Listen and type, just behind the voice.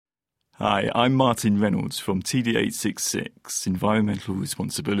Hi, I'm Martin Reynolds from TD866, Environmental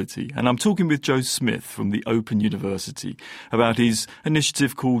Responsibility, and I'm talking with Joe Smith from the Open University about his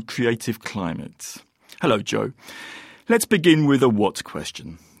initiative called Creative Climate. Hello, Joe. Let's begin with a what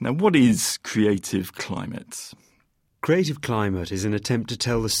question. Now, what is Creative Climate? Creative Climate is an attempt to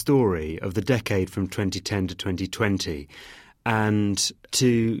tell the story of the decade from 2010 to 2020 and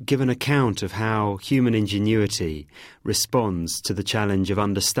to give an account of how human ingenuity responds to the challenge of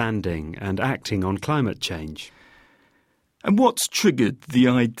understanding and acting on climate change. And what's triggered the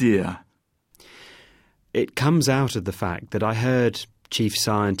idea? It comes out of the fact that I heard chief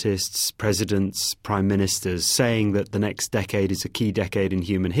scientists, presidents, prime ministers saying that the next decade is a key decade in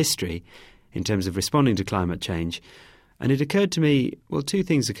human history in terms of responding to climate change. And it occurred to me, well, two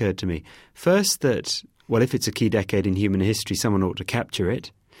things occurred to me. First, that well, if it's a key decade in human history, someone ought to capture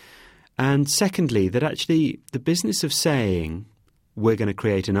it. And secondly, that actually the business of saying we're going to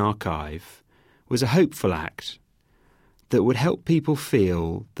create an archive was a hopeful act that would help people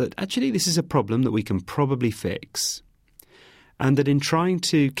feel that actually this is a problem that we can probably fix, and that in trying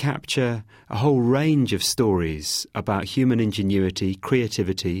to capture a whole range of stories about human ingenuity,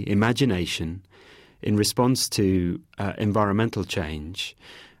 creativity, imagination in response to environmental change,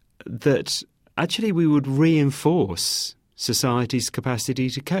 that actually we would reinforce society's capacity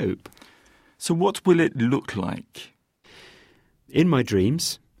to cope. So what will it look like? In My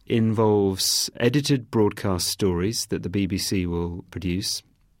Dreams involves edited broadcast stories that the BBC will produce.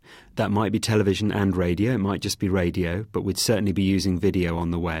 That might be television and radio. It might just be radio, but we'd certainly be using video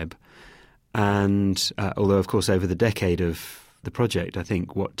on the web. And although, of course, over the decade of the project, I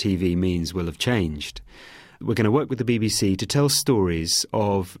think what TV means will have changed. We're going to work with the BBC to tell stories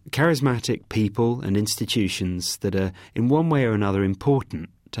of charismatic people and institutions that are in one way or another important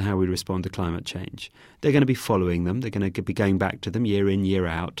to how we respond to climate change. They're going to be following them. They're going to be going back to them year in, year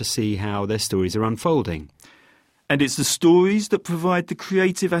out to see how their stories are unfolding. And it's the stories that provide the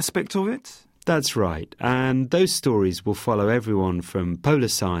creative aspect of it? That's right. And those stories will follow everyone from polar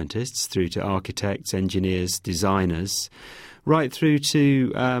scientists through to architects, engineers, designers, right through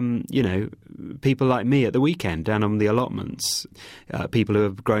to, people like me at the weekend down on the allotments, people who are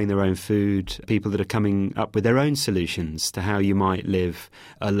growing their own food, people that are coming up with their own solutions to how you might live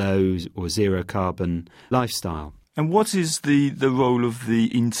a low or zero carbon lifestyle. And what is the role of the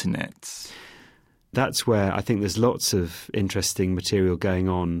internet? That's where I think there's lots of interesting material going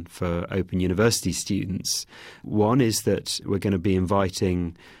on for Open University students. One is that we're going to be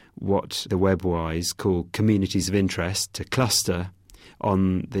inviting what the WebWise call communities of interest to cluster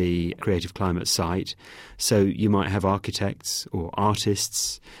on the Creative Climate site. So you might have architects or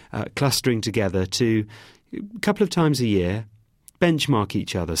artists clustering together to a couple of times a year benchmark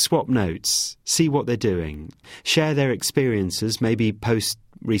each other, swap notes, see what they're doing, share their experiences, maybe post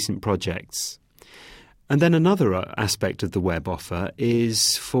recent projects. And then another aspect of the web offer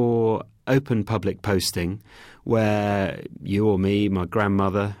is for open public posting, where you or me, my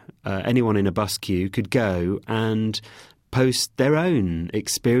grandmother, anyone in a bus queue could go and post their own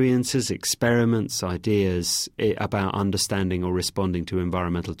experiences, experiments, ideas about understanding or responding to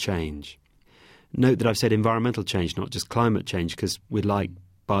environmental change. Note that I've said environmental change, not just climate change, because we'd like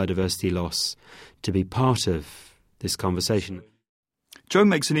biodiversity loss to be part of this conversation. Joe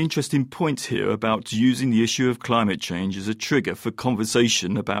makes an interesting point here about using the issue of climate change as a trigger for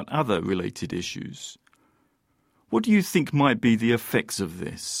conversation about other related issues. What do you think might be the effects of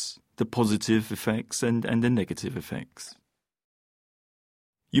this, the positive effects and the negative effects?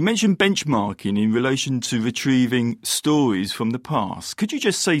 You mentioned benchmarking in relation to retrieving stories from the past. Could you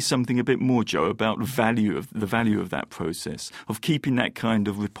just say something a bit more, Joe, about the value of that process, of keeping that kind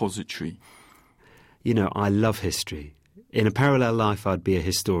of repository? You know, I love history. In a parallel life, I'd be a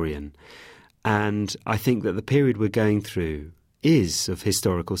historian. And I think that the period we're going through is of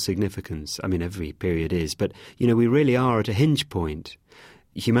historical significance. I mean, every period is. But, you know, we really are at a hinge point.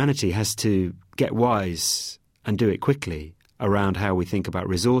 Humanity has to get wise and do it quickly around how we think about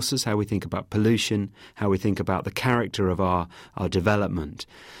resources, how we think about pollution, how we think about the character of our development.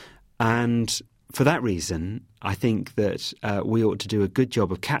 And for that reason, I think that we ought to do a good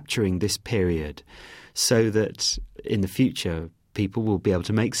job of capturing this period so that in the future people will be able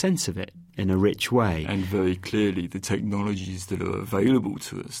to make sense of it in a rich way. And very clearly the technologies that are available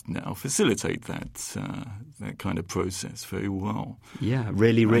to us now facilitate that kind of process very well. Yeah,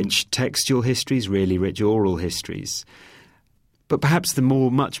 really rich textual histories, really rich oral histories. But perhaps the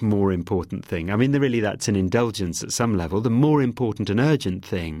much more important thing, I mean, really that's an indulgence at some level, the more important and urgent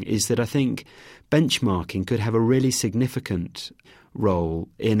thing is that I think benchmarking could have a really significant role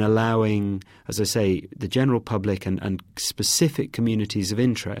in allowing, as I say, the general public and specific communities of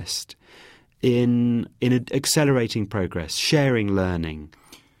interest in accelerating progress, sharing learning.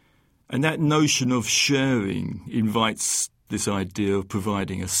 And that notion of sharing invites this idea of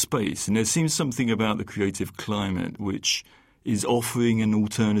providing a space. And there seems something about the creative climate which is offering an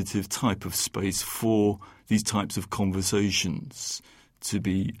alternative type of space for these types of conversations to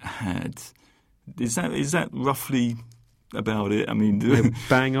be had. Is that roughly about it? I mean, no,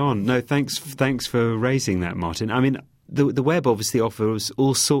 bang on. No, thanks for raising that, Martin. I mean, the web obviously offers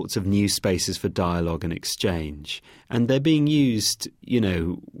all sorts of new spaces for dialogue and exchange, and they're being used,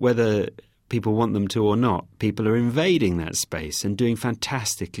 whether people want them to or not. People are invading that space and doing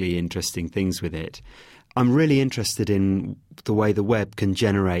fantastically interesting things with it. I'm really interested in the way the web can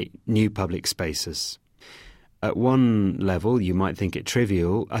generate new public spaces. At one level, you might think it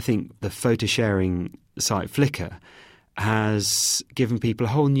trivial. I think the photo sharing site Flickr has given people a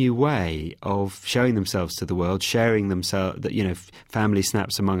whole new way of showing themselves to the world, sharing themselves, family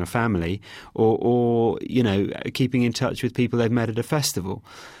snaps among a family, or keeping in touch with people they've met at a festival.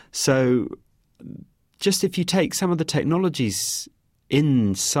 So just if you take some of the technologies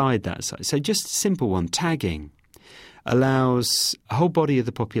inside that site, so just a simple one, tagging, allows a whole body of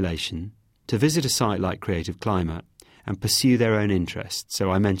the population to visit a site like Creative Climate and pursue their own interests.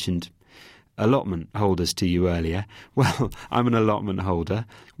 So I mentioned allotment holders to you earlier. Well, I'm an allotment holder.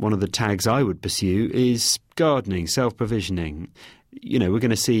 One of the tags I would pursue is gardening, self-provisioning. We're going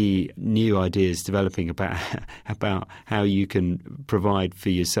to see new ideas developing about how you can provide for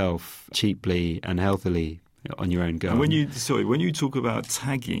yourself cheaply and healthily on your own garden. When you talk about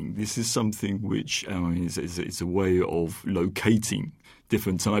tagging, this is something which is a way of locating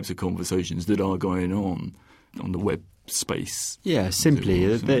different types of conversations that are going on the web space. Yeah, simply.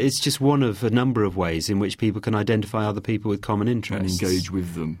 It's just one of a number of ways in which people can identify other people with common interests. And engage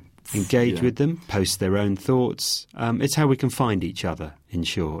with them. With them, post their own thoughts. It's how we can find each other, in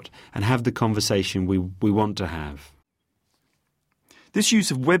short, and have the conversation we want to have. This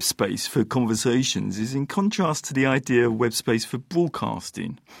use of web space for conversations is in contrast to the idea of web space for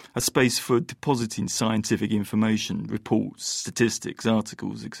broadcasting, a space for depositing scientific information, reports, statistics,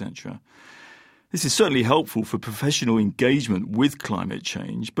 articles, etc. This is certainly helpful for professional engagement with climate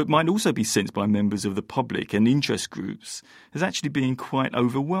change, but might also be sensed by members of the public and interest groups as actually being quite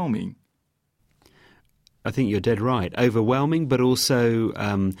overwhelming. I think you're dead right. Overwhelming, but also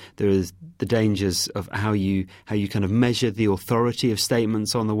there is the dangers of how you kind of measure the authority of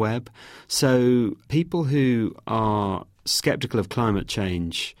statements on the web. So people who are sceptical of climate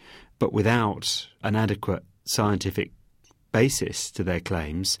change, but without an adequate scientific basis to their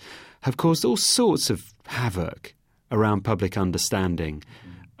claims, have caused all sorts of havoc around public understanding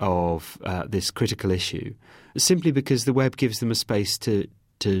of this critical issue, simply because the web gives them a space to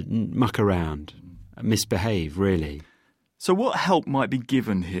muck around, misbehave, really. So what help might be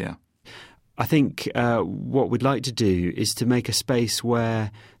given here? I think what we'd like to do is to make a space where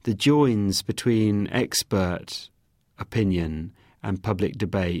the joins between expert opinion and public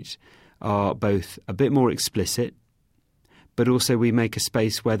debate are both a bit more explicit, but also we make a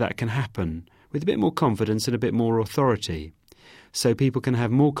space where that can happen with a bit more confidence and a bit more authority. So people can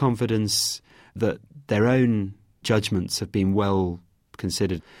have more confidence that their own judgments have been well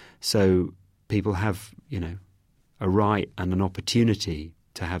considered. So people have, a right and an opportunity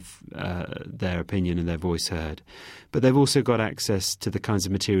to have their opinion and their voice heard. But they've also got access to the kinds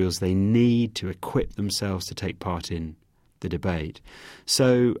of materials they need to equip themselves to take part in the debate.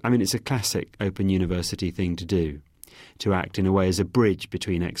 So, it's a classic open university thing to do, to act in a way as a bridge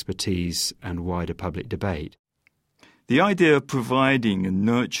between expertise and wider public debate. The idea of providing and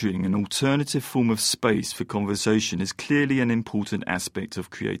nurturing an alternative form of space for conversation is clearly an important aspect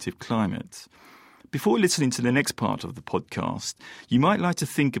of Creative Climate. Before listening to the next part of the podcast, you might like to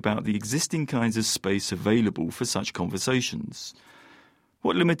think about the existing kinds of space available for such conversations.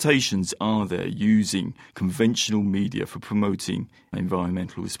 What limitations are there using conventional media for promoting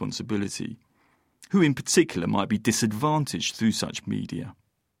environmental responsibility? Who in particular might be disadvantaged through such media?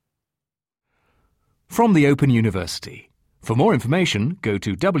 From the Open University. For more information, go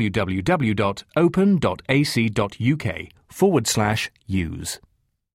to www.open.ac.uk/use.